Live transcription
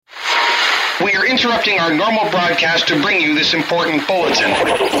we're interrupting our normal broadcast to bring you this important bulletin.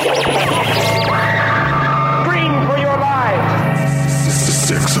 Scream for your lives!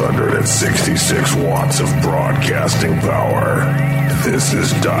 666 watts of broadcasting power. This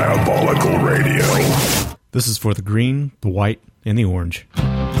is Diabolical Radio. This is for the green, the white, and the orange. Oh,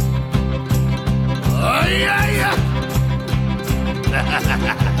 yeah, yeah.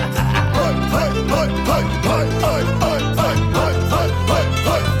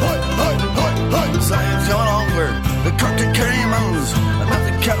 Science gone over the Cocteau Caymans. About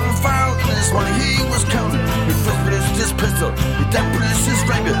the Captain Farrell, this one he was counting. He first produced his pistol, he then produced his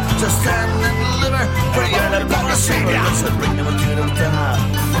finger. Just stand and deliver for you to blow a savior. So bring them to the dinner.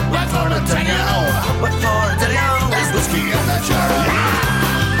 What for the dinner? What for the dinner? There's whiskey in the jar.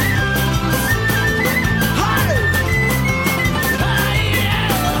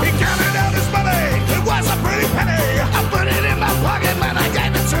 It was a pretty penny. I put it in my pocket when I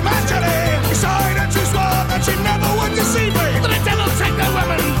gave it to my Jenny. We saw it and she swore that she never would deceive me. But the devil take the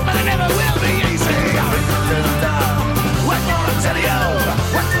women, but it never will be easy. What for a tell you?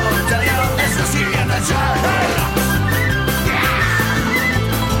 What for a tell you? There's whiskey in the jar.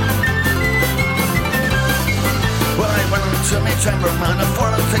 Well, I went to my chamber, man, before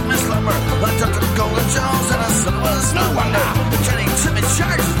I take my slumber. I took the golden Jones and I said it was no wonder. Jenny took me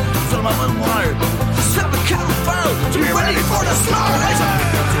charges, fill 'em up with water. Set the cattle foul to be ready for the slaughter.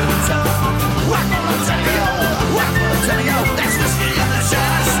 What will I tell you? What will I tell you? There's whiskey in the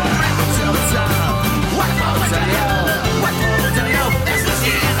chest. What will I tell you? What will I tell you? There's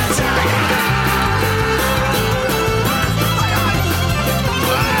whiskey in the chest.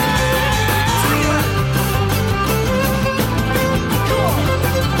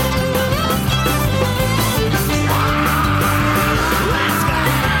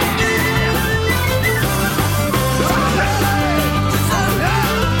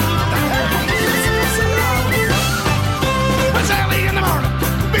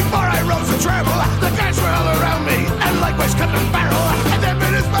 The guys were all around me, and likewise cut and barrel. And then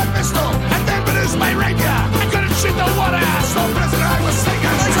it is my pistol, and then it is my rapier. I couldn't shoot the water, so prisoner I was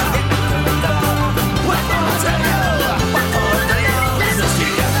taken. What for I tell you? What for I tell you? There's a ski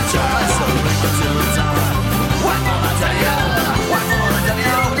in the jar. What for I tell you? What for I tell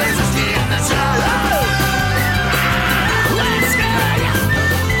you? There's a ski in the jar. Let's go!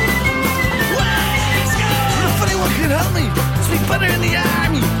 Let's go! If anyone can help me, speak better in the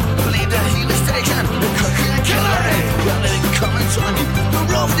army. That he was taken, the cookie and killer. Well, let it come and join me. The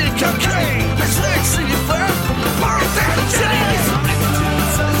rough did cocaine. Let's make singing firm. The bar of the Jennies. I'm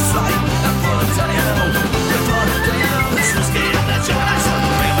for a tell you. I'm for a tell you. This was game in the jar.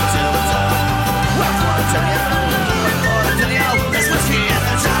 Bring me to the top. I'm for a tell you. I'm for a tell you. This was game in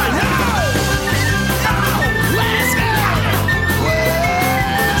the jar. Let's go.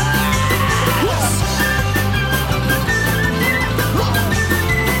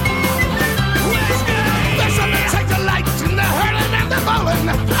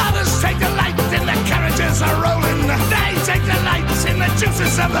 Others take delight in the carriages are rolling. They take delight in the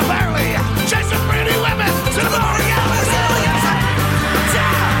juices of the barley. Chase the pretty women to the morning hours.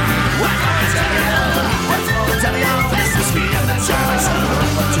 What for I tell you? What for I tell you? There's whiskey in the jar. What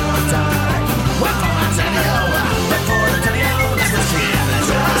for I tell you? What for I tell you? What for I tell you? There's whiskey in the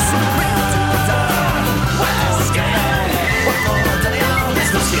jar. Whiskey. What for I tell you?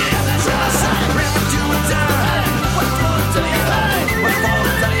 There's whiskey in the jar. What for I tell you?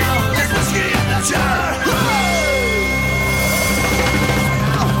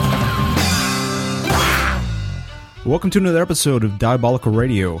 Welcome to another episode of Diabolical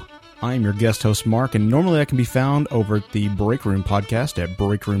Radio. I am your guest host, Mark, and normally I can be found over at the Break Room podcast at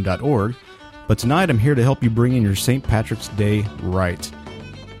breakroom.org, but tonight I'm here to help you bring in your St. Patrick's Day right.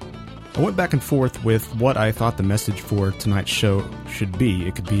 I went back and forth with what I thought the message for tonight's show should be.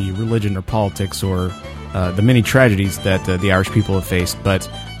 It could be religion or politics or the many tragedies that the Irish people have faced, but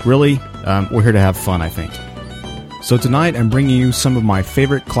really, we're here to have fun, I think. So tonight, I'm bringing you some of my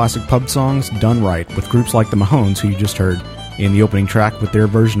favorite classic pub songs done right, with groups like the Mahones, who you just heard in the opening track with their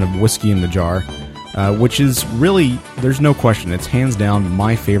version of Whiskey in the Jar, which is really, there's no question, it's hands down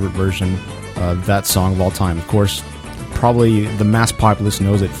my favorite version of that song of all time. Of course, probably the mass populace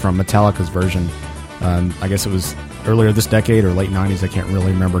knows it from Metallica's version. I guess it was earlier this decade or late 90s, I can't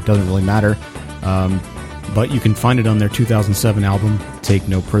really remember, it doesn't really matter. But you can find it on their 2007 album, Take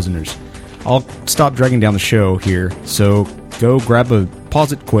No Prisoners. I'll stop dragging down the show here, so go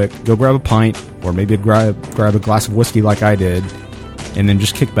pause it quick, go grab a pint, or maybe grab a glass of whiskey like I did, and then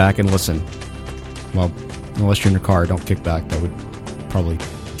just kick back and listen. Well, unless you're in your car, don't kick back. That would probably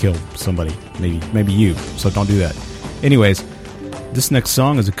kill somebody, maybe you, so don't do that. Anyways, This next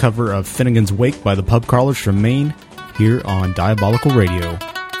song is a cover of Finnegan's Wake by the Pub Crawlers from Maine, here on Diabolical Radio.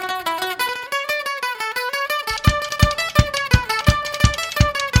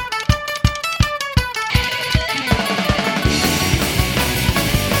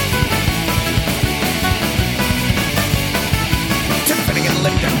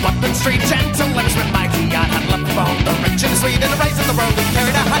 Street gentlemen's with mighty yacht had left from the rich and sweet and the rise of the world and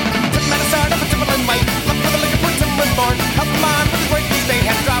carried a hat. Took men a start of a timber and white, looked for the liquor, put him with born. Help him on with his work these days,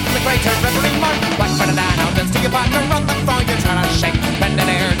 had dropped from the greater reverie mark. Black for the down, out to your partner on the phone, you're trying to shake, bend an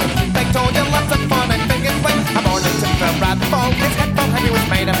air. They told you lots of fun and big and quick. I'm born into the brad phone, his headphone heavy was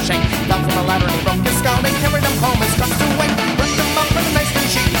made of shake. Fell from a ladder and he broke his skull and carried him home as trucks to wait. Ripped him up in a nice new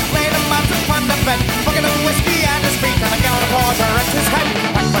sheet, laid him out upon the bed, fucking him whiskey at his feet and a gallon of water at his head.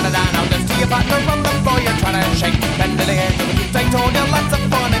 Run it down, now just to your partner on the floor, you're trying to shake, bend it in to the beat. I told you lots of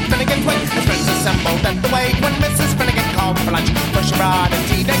fun and Finnegan's Wake. His friends assembled at the wake when Mrs. Finnegan called for lunch. First she brought in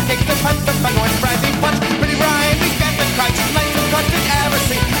tea, then cake, the hunt, the fungo and brandy punch. Pretty Brian began to cry, she's nice and cut did ever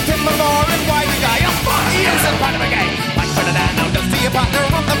see Tim Malore and why we die. Oh fuck, he is a part of a game. Like put it down, now just to your partner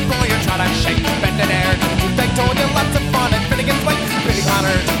on the floor, you're trying to shake, bend it in to the beat. I told you lots of fun and Finnegan's Wake. Pretty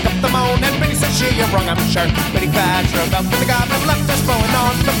Connor took up the moan and Pretty said she, you're wrong, I'm sure. Pretty fast, drove up with the goblin, left us blowing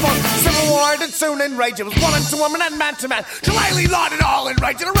on the floor. Civil War did soon enrage. It was woman to woman and man to man. Shillelagh laud it all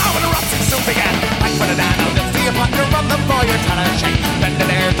enraged, and a row and eruption soon began. Like put it down, I'll just see your partner on the floor. You're trying to shake, bend it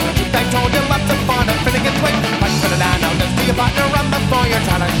air to the truth. I told you lots of fun and Finnegan's Wake. Like put it down, I'll just see your partner on the floor. You're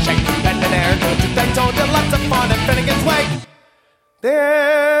trying to shake, bend it air to the truth. I told you lots of fun and Finnegan's Wake.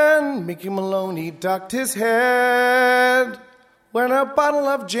 Then Mickey Maloney ducked his head when a bottle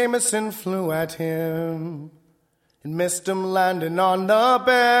of Jameson flew at him. It missed him landing on the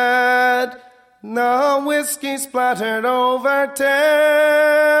bed. The whiskey splattered over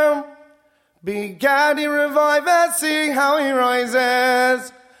Tim. Begad he revives, see how he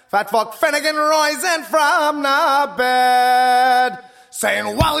rises. Fat fuck Finnegan rising from the bed, saying,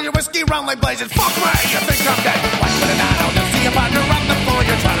 while your whiskey round like blazes, fuck me, you think I'm dead. Why put it down, I'll just see your partner on the floor.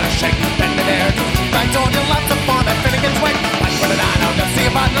 You're trying to shake, bend it air. I told you lots of fun at Finnegan's Wake. Why put it down, I'll just see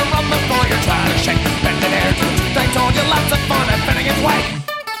your partner on the floor. You're trying to shake, bend it air. I told you lots of fun at Finnegan's Wake.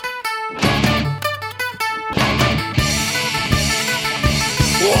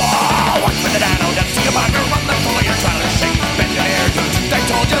 Whoa, why put it down, I'll just see your partner on the floor. You're trying to shake, bend it air. I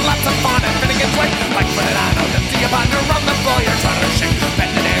told you lots of fun at Finnegan's Wake. Why put it down, I'll just see your partner on the floor. You're trying to shake,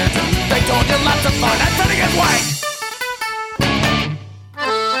 bend it air. I told you lots of fun at Finnegan's Wake.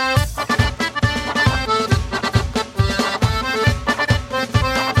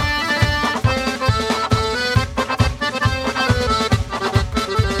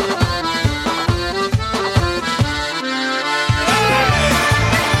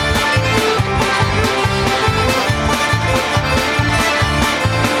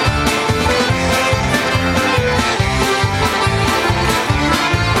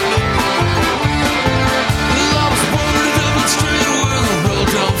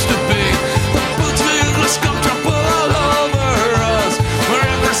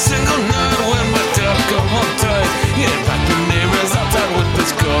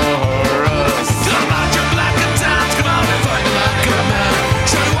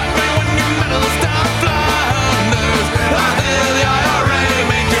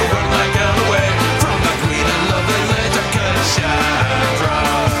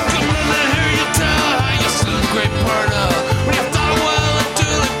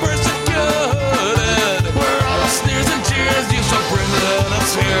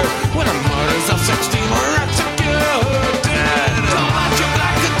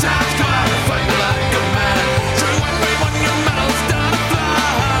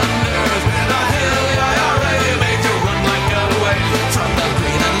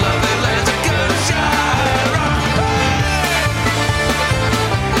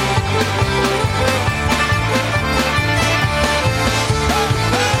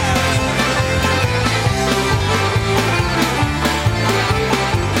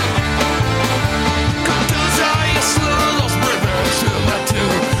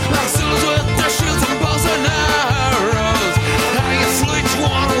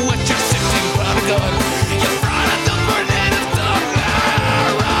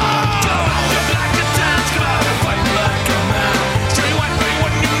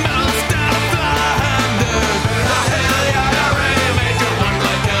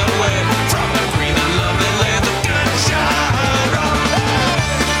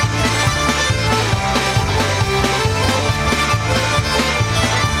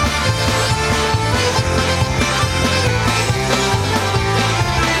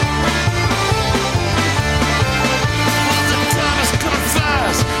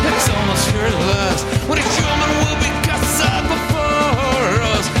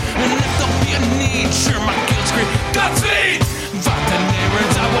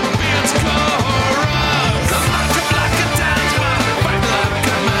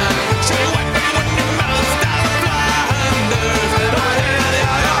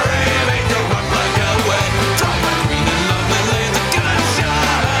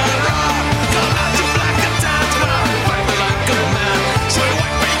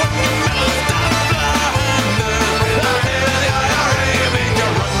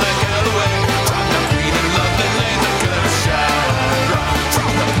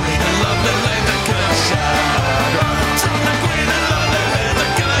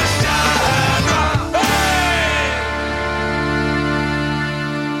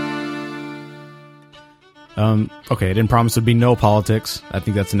 Okay, I didn't promise there'd be no politics. I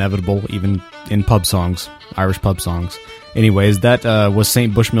think that's inevitable, even in pub songs, Irish pub songs. Anyways, that was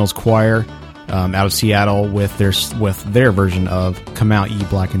St. Bushmills Choir out of Seattle with their version of Come Out Ye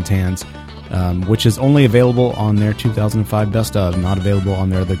Black and Tans, which is only available on their 2005 Best Of, not available on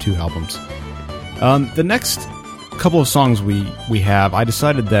their other two albums. The next couple of songs we have, I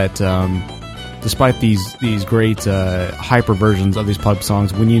decided that despite these great hyper versions of these pub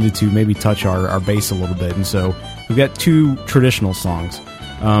songs, we needed to maybe touch our bass a little bit, and so we've got two traditional songs.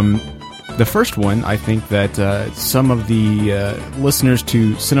 The first one, I think that some of the listeners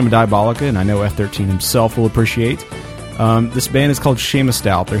to Cinema Diabolica, and I know F13 himself will appreciate. This band is called Seamus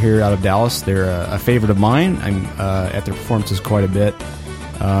Stout. They're here out of Dallas. They're a favorite of mine. I'm at their performances quite a bit.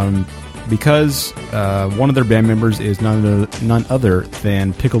 Because one of their band members is none other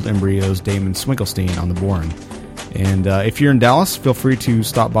than Pickled Embryo's Damon Swinkelstein on the Bourne. And if you're in Dallas, feel free to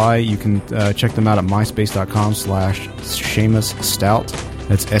stop by. You can check them out at myspace.com/Seamus Stout.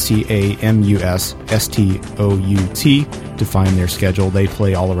 That's SEAMUSSTOUT to find their schedule. They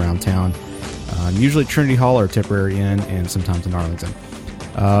play all around town, usually at Trinity Hall or Tipperary Inn, and sometimes in Arlington.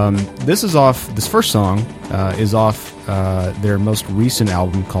 This first song is off their most recent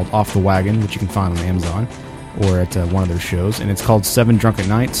album called Off the Wagon, which you can find on Amazon or at one of their shows, and it's called Seven Drunken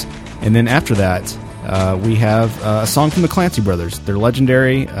Nights. And then after that, we have a song from the Clancy Brothers. They're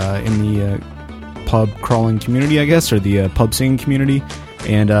legendary in the pub crawling community, I guess, or the pub singing community,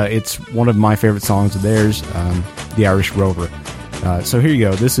 and it's one of my favorite songs of theirs, The Irish Rover. So here you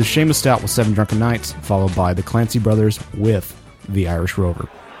go. This is Seamus Stout with Seven Drunken Nights, followed by the Clancy Brothers with The Irish Rover.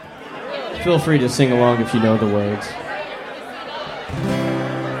 Feel free to sing along if you know the words.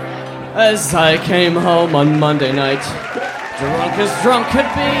 As I came home on Monday night, drunk as drunk could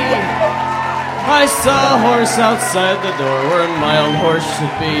be, I saw a horse outside the door where my old horse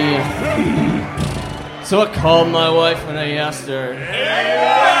should be. So I called my wife and I asked her,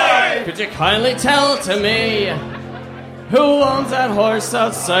 hey, could you kindly tell to me who owns that horse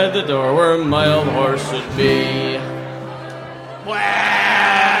outside the door where my old horse should be?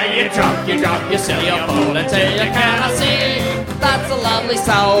 Well, you drunk, you silly old fool until you cannot see. That's a lovely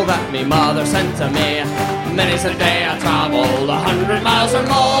sow that me mother sent to me. Many's a day I travelled 100 miles or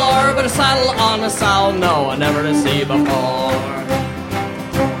more, but a saddle on a sow, no, I never did see before.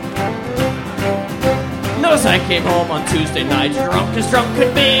 Notice I came home on Tuesday night, drunk as drunk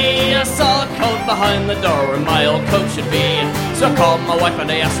could be. I saw a coat behind the door where my old coat should be. So I called my wife and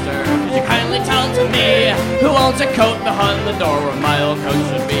I asked her, could you kindly tell to me who owns a coat behind the door where my old coat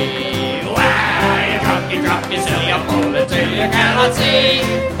should be? Well, you drunk, you silly old fool until you cannot see.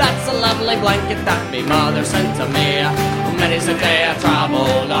 That's a lovely blanket that me mother sent to me. Many's a day I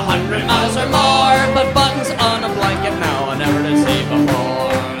travelled 100 miles or more, but buttons on a blanket now I never did see before.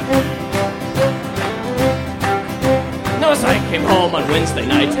 As I came home on Wednesday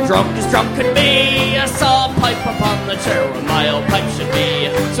night, drunk as drunk could be, I saw a pipe upon the chair where my old pipe should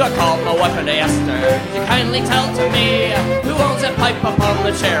be. So I called my wife and I asked her, could you kindly tell to me who owns that pipe upon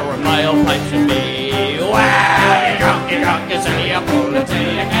the chair where my old pipe should be? Well, you drunk, you silly old fool until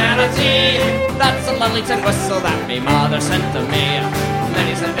you cannot see. That's a lovely tin whistle that me mother sent to me.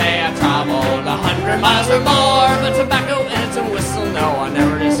 Many's a day I travelled 100 miles or more, but tobacco in a tin whistle, no, I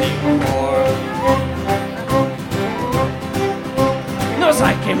never did see before. As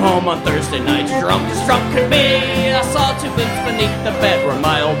I came home on Thursday night, drunk as drunk could be, I saw two boots beneath the bed where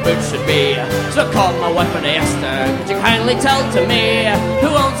my old boots should be. So I called my wife and I asked her, could you kindly tell to me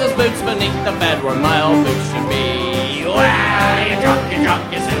who owns those boots beneath the bed where my old boots should be? Well, you drunk,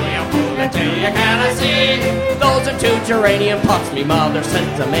 you silly old fool until you cannot see. Those are two geranium pots me mother sent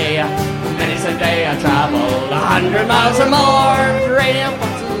to me. Many's a day I travelled 100 miles or more. Geranium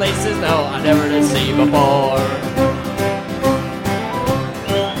pots and laces, no, I never did see before.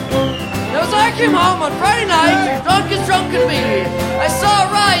 I came home on Friday night, drunk as drunk could be. I saw a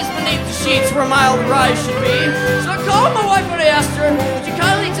rise beneath the sheets where my old rise should be. So I called my wife and I asked her, could you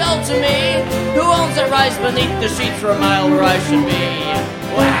kindly tell to me who owns that rise beneath the sheets where my old rise should be?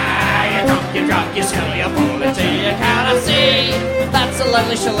 Well, you drunk, you silly old fool until you cannot see. That's a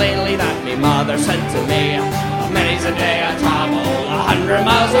lovely shillelagh that me mother sent to me. Many's a day I travelled 100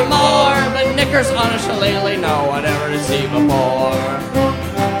 miles or more, but knickers on a shillelagh, no, I never did see before.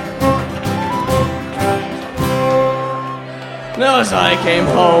 Now as I came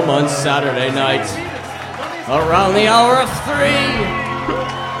home on Saturday night, around the hour of 3,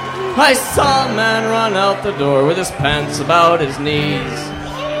 I saw a man run out the door with his pants about his knees.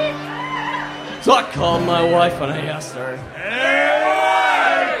 So I called my wife and I asked her,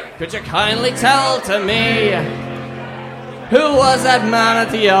 hey, could you kindly tell to me Who was that man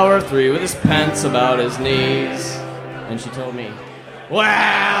at the hour 3 with his pants about his knees? And she told me,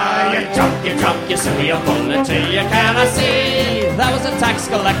 well, you're drunk, you silly, you're full until you cannot see. That was a tax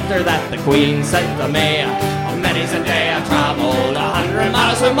collector that the Queen sent to me. Many's a day I travelled 100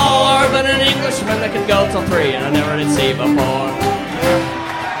 miles or more, but an Englishman that could go till 3 and I never did see before.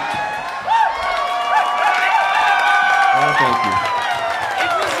 Oh, thank you.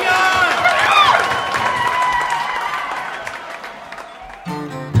 It was yours!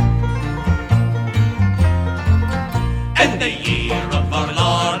 In the year of our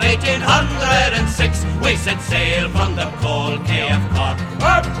Lord 1806, we set sail from the cold Quay of Cork.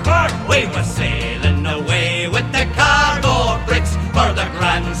 We were sailing away with the cargo bricks for the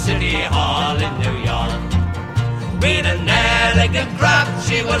Grand City Hall in New York. We'd an elegant craft,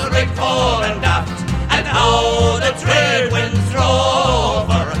 she was rigged fore and aft, and how the trade winds drove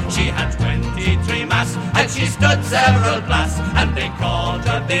her. She had 23 masts, and she stood several blasts, and they called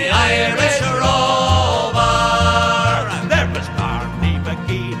her the Irish Rover. There was Barney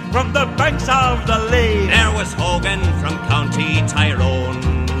McGee from the banks of the Lee. There was Hogan from County Tyrone.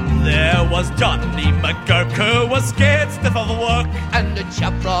 There was Johnny McGurk, who was scared stiff of work, And the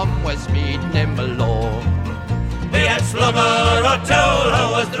chap from Westmead named Malone. we had Slugger O'Toole,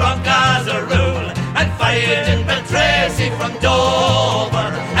 who was drunk as a rule, and fighting Bill Tracy from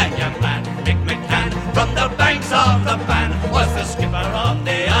Dover. And young man Mick McCann from the banks of the Ban was the skipper of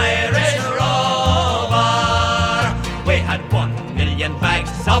the Irish Rover. We had 1 million bags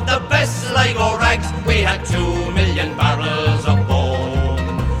of the best Sligo rags. We had 2 million barrels of bone.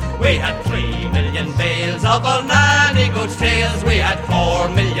 We had 3 million bales of old nanny goat's tails. We had 4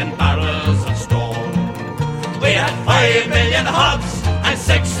 million barrels of stone. We had 5 million hogs and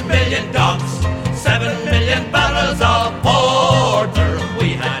 6 million dogs, 7 million barrels of porter.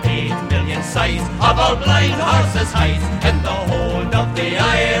 We had 8 million size of our blind horses' hides in the hold of the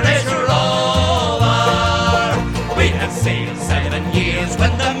Irish Rover. We had sailed 7 years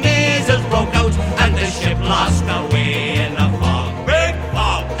when the measles broke out and the ship lost her way in a fog. Big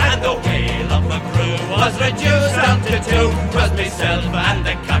fog, and the whale of the crew was reduced down to 2. 'Twas myself and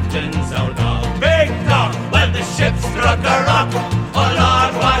the captain's old dog. Big dog, well the ship struck a rock. Oh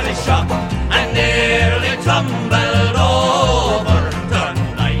Lord, what a shock, and nearly tumbled over. The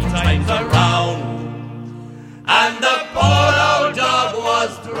night times around, and the poor old dog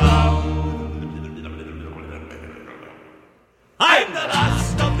was drowned. I'm the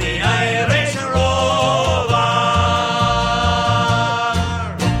last of the Irish Rover.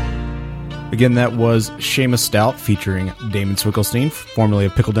 Again, that was Seamus Stout featuring Damon Swickelstein, formerly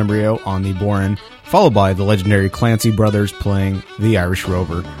of Pickled Embryo, on the Boran, followed by the legendary Clancy Brothers playing the Irish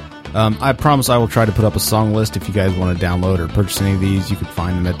Rover. I promise I will try to put up a song list if you guys want to download or purchase any of these. You can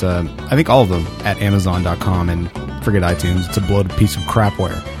find them at, I think all of them, at Amazon.com, and forget iTunes. It's a bloated piece of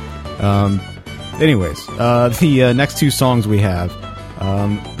crapware. Anyways, the next 2 songs we have,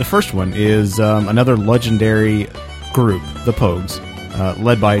 the first one is another legendary group, the Pogues,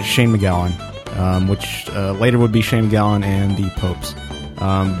 led by Shane MacGowan, which later would be Shane MacGowan and the Popes.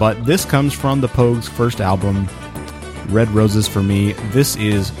 But this comes from the Pogues' first album, Red Roses for Me. This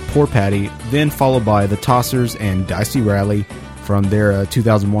is Poor Patty, then followed by the Tossers and Dicey Riley from their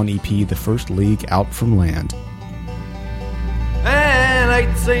 2001 EP, The First League Out from Land. In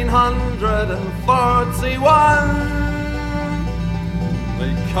 1841,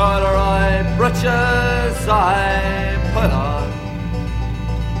 the corduroy breeches I put on.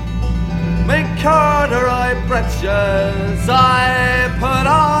 My corduroy breeches I put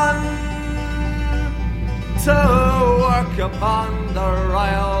on to work upon the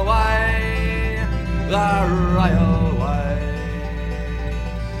railway, the railway.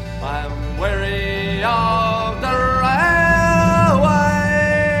 I'm weary of the railway.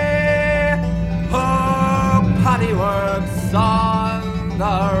 Oh, Paddy works on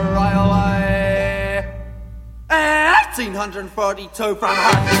the railway. 1842 from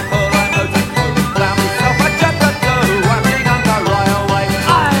Hartlepool, I'm out to Cook, down myself a jet to do, working on the railway.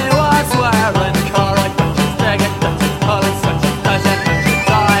 I was wearing corduroy breeches, digging ditches, pulling switches, dashing engines.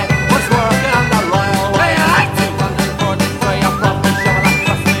 I was working on the railway. 1843, I probably shoveled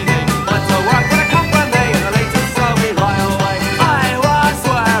across my knee. Went to work for the company in the late Soviet railway. I was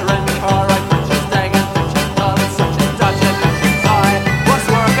wearing corduroy breeches, digging ditches, pulling switches, dashing engines. I was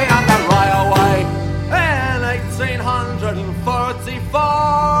working on the railway. In 1844,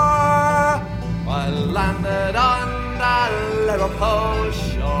 I landed on the Liverpool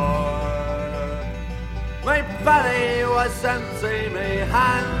shore. My belly was empty, my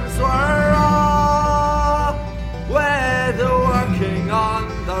hands were raw, with working on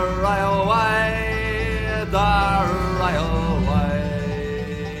the railway, the railway.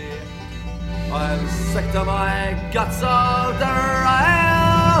 sick to my guts of the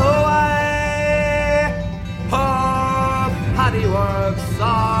railway. Oh, Paddy works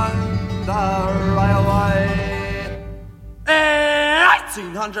on the railway. In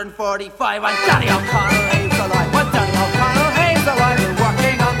 1845, when Danny O'Connell he's alive, when Danny O'Connell he's alive,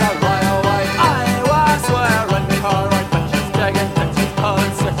 working on the railway. I was wearing corduroy breeches, digging ditches,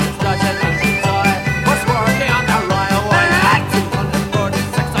 pulling switches, dodging engines. I was working on the railway. In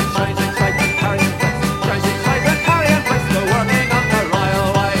 1846, I changing trade, carrying bricks, changing trade, carrying bricks, to working on the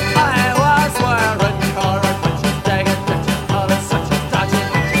railway. I was wearing corduroy breeches, digging ditches, pulling switches, dodging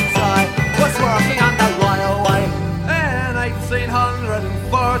engines. I was working on the railway. In 1847,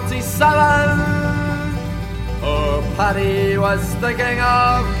 oh, Paddy was thinking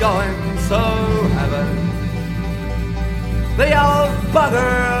of going to heaven. The old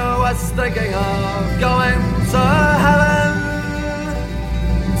bugger was thinking of going to heaven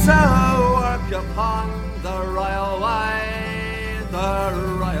to work upon the railway, the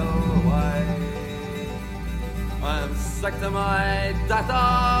railway. I'm sick to my death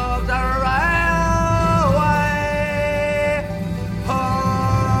of the railway.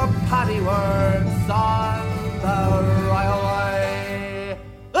 Oh, Paddy works on the railway.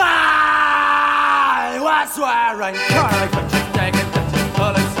 I was wearing corduroy breeches, digging ditches,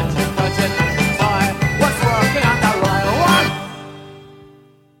 pulling switches, dodging engines. I was working on the railway.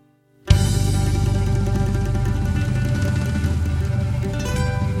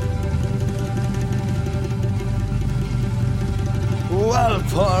 Well,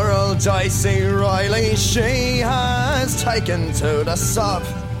 poor old Dicey Riley, she has taken to the sop.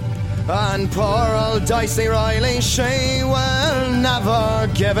 And poor old Dicey Riley, she will never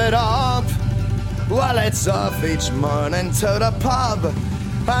give it up. Well, it's off each morning to the pub,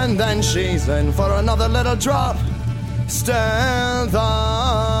 and then she's in for another little drop. Still the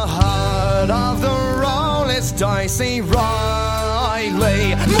heart of the roll is Dicey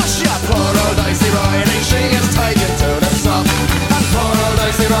Riley. Mush ya, poor old Dicey Riley, she is taken to the sop. And poor old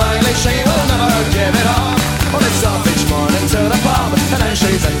Dicey Riley, she will never give it up. Well, it's off each morning to the pub, and then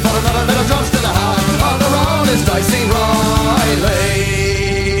she's in for another little drops to the heart. On the roll is Dicey Riley.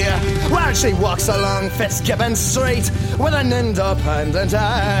 Well, she walks along Fitzgibbon Street with an independent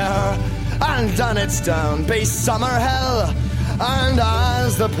air, and then it's down by Summerhill, and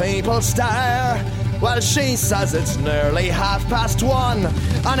as the people stare, well, she says it's nearly 1:30,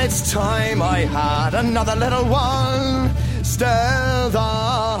 and it's time I had another little one. Still the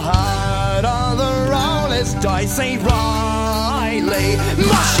heart of the roll is Dicey Riley.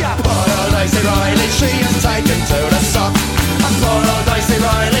 Mush ya, poor old Dicey Riley, she is taken to the sop. And poor old Dicey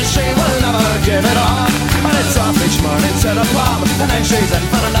Riley, she will never give it up. And it's off each morning to the pub, and then she's in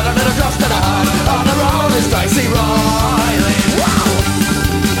for another little drops to the heart. On the roll is Dicey Riley. Wow!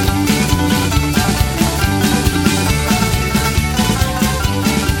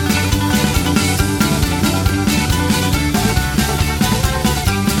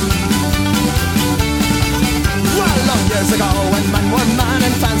 Years ago, when men were man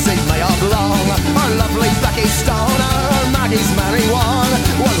and fancied me oblong, or lovely Becky Stone or Maggie's Mary Wong,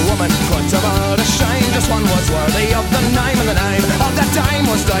 one woman put about a shame, just one was worthy of the name, and the name of that dame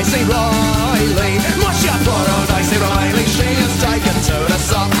was Dicey Riley. Much ya, poor old Dicey Riley, she is taken to the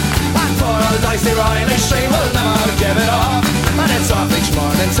sop. And poor old Dicey Riley, she will never give it up. And it's off each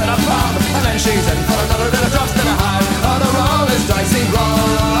morning to the pub, and then she's in for another little drops to the heart. On the roll is Dicey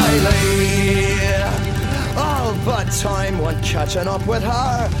Riley. Oh, but time went catching up with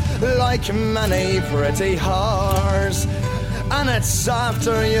her, like many pretty whores. And it's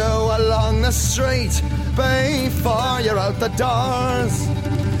after you along the street before you're out the doors.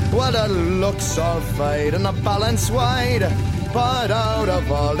 Well, the looks all fade and the balance wide, but out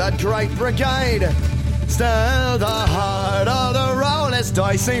of all that great brigade, still the heart of the roll is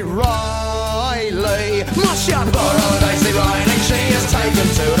Dicey Riley. Mush ya, poor old Dicey Riley, she is taken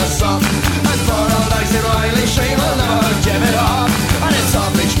to the sop. And poor old Dicey Riley, she will never give it up. And it's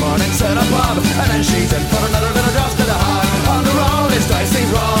off each morning to the pub, and then she's in for another little drops to the heart. On the roll is Dicey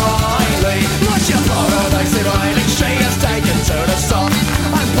Riley. Much ya, poor old Dicey Riley, she is taken to the sop.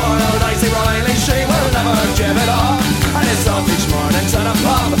 And poor old Dicey Riley, she will never give it up. And it's off each morning to the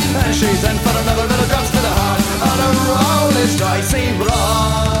pub, and she's in for another little drops to the heart. On the roll is Dicey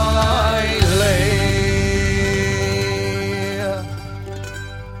Riley.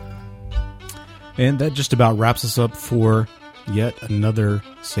 And that just about wraps us up for yet another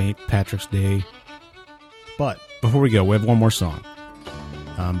St. Patrick's Day. But before we go, we have one more song.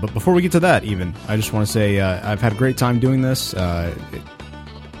 But before we get to that, even, I just want to say I've had a great time doing this. It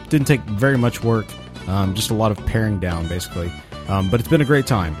didn't take very much work, just a lot of paring down, basically. But it's been a great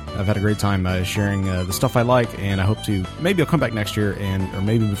time. I've had a great time sharing the stuff I like, and I hope to, maybe I'll come back next year, or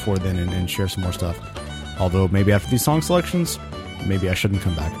maybe before then, and share some more stuff. Although maybe after these song selections, maybe I shouldn't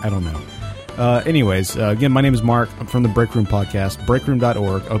come back. I don't know. Anyways, again, my name is Mark. I'm from the Break Room Podcast,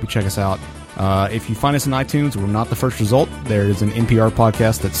 breakroom.org. I hope you check us out. If you find us in iTunes, we're not the first result. There is an NPR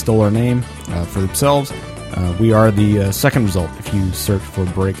podcast that stole our name for themselves. We are the second result if you search for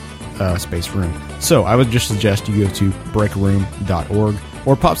Break Space Room. So I would just suggest you go to breakroom.org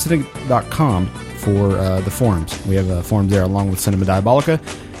or popcity.com for the forums. We have forums there along with Cinema Diabolica,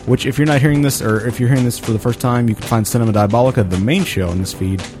 which if you're not hearing this, or if you're hearing this for the first time, you can find Cinema Diabolica, the main show in this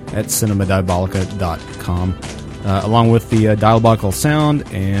feed, at cinemadiabolica.com, along with the Diabolical sound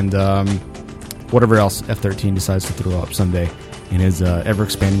and whatever else F-13 decides to throw up someday in his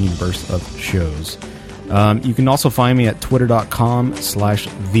ever-expanding universe of shows. You can also find me at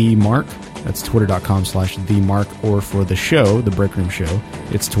twitter.com/themark. That's twitter.com/themark, or for the show, the Break Room Show,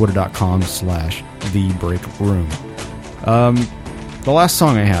 it's twitter.com/thebreakroom. The last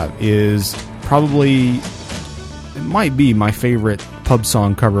song I have is probably, it might be my favorite pub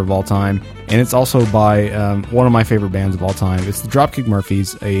song cover of all time, and it's also by one of my favorite bands of all time. It's the Dropkick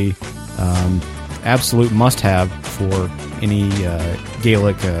Murphys, a absolute must-have for any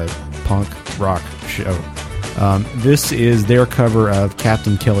Gaelic punk rock show. This is their cover of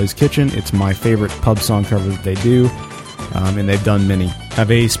Captain Kelly's Kitchen. It's my favorite pub song cover that they do, and they've done many.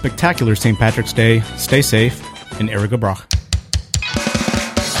 Have a spectacular St. Patrick's Day. Stay safe, and Erica Brach.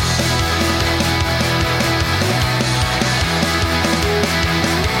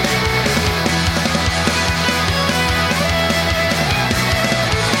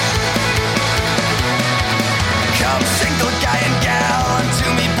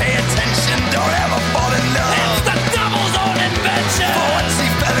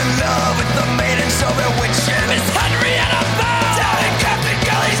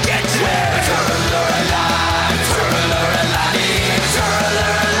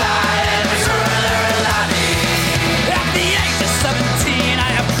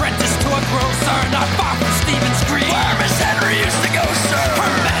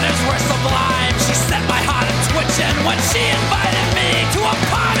 When she invited me to a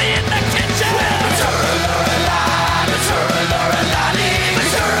party in the kitchen,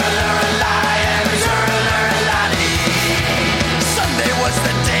 Sunday was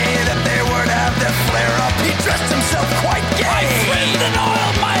the day that they were to have their flare up. He dressed himself quite gay. I trimmed and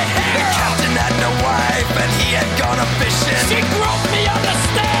oiled my hair. The captain had no wife and he had gone a fishing. She groped me on the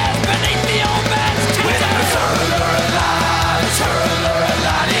stairs beneath the old man's kitchen.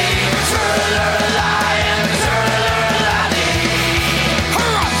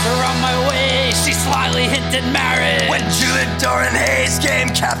 Hinted marriage. When Julie Doran Hayes came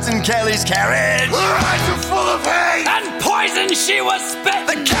Captain Kelly's carriage, her eyes were full of hate and poison she was spit.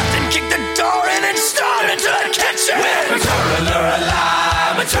 The captain kicked the door in and stormed into the kitchen with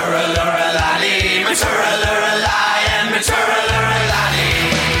Maturaluralai, Maturaluralali, Maturaluralai, and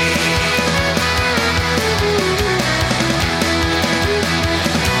Maturaluralali.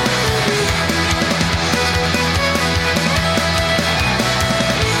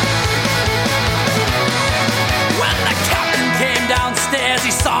 Downstairs, he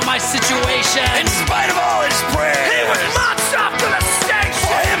saw my situation. In spite of all his prayers, he was marched off to the station.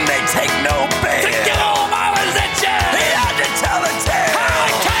 For him, they take no bail. To get home, I was itching. He had to tell the tale. How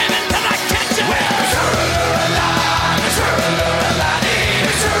I came into the kitchen. Maturaluralai, Maturaluralani,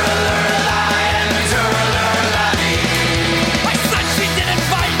 Maturaluralai, and Maturaluralani. I said she didn't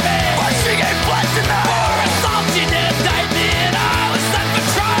invite me, but she gave blood tonight. For assault, she did indict me, and I was sent for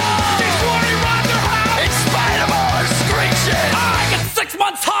trial. She swore he robbed her house. In spite of all her screeching, 6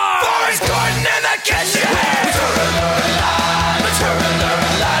 months hard for his garden in the kitchen. Maturaluralai,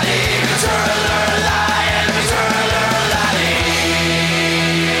 Maturaluralani, Maturaluralai, and Maturaluralani.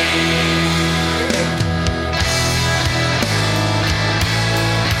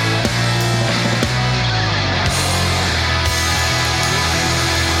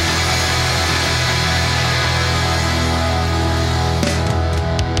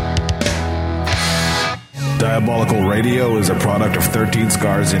 Diabolical Radio is a product of 13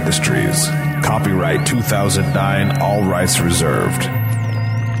 Scars Industries. Copyright 2009, all rights reserved.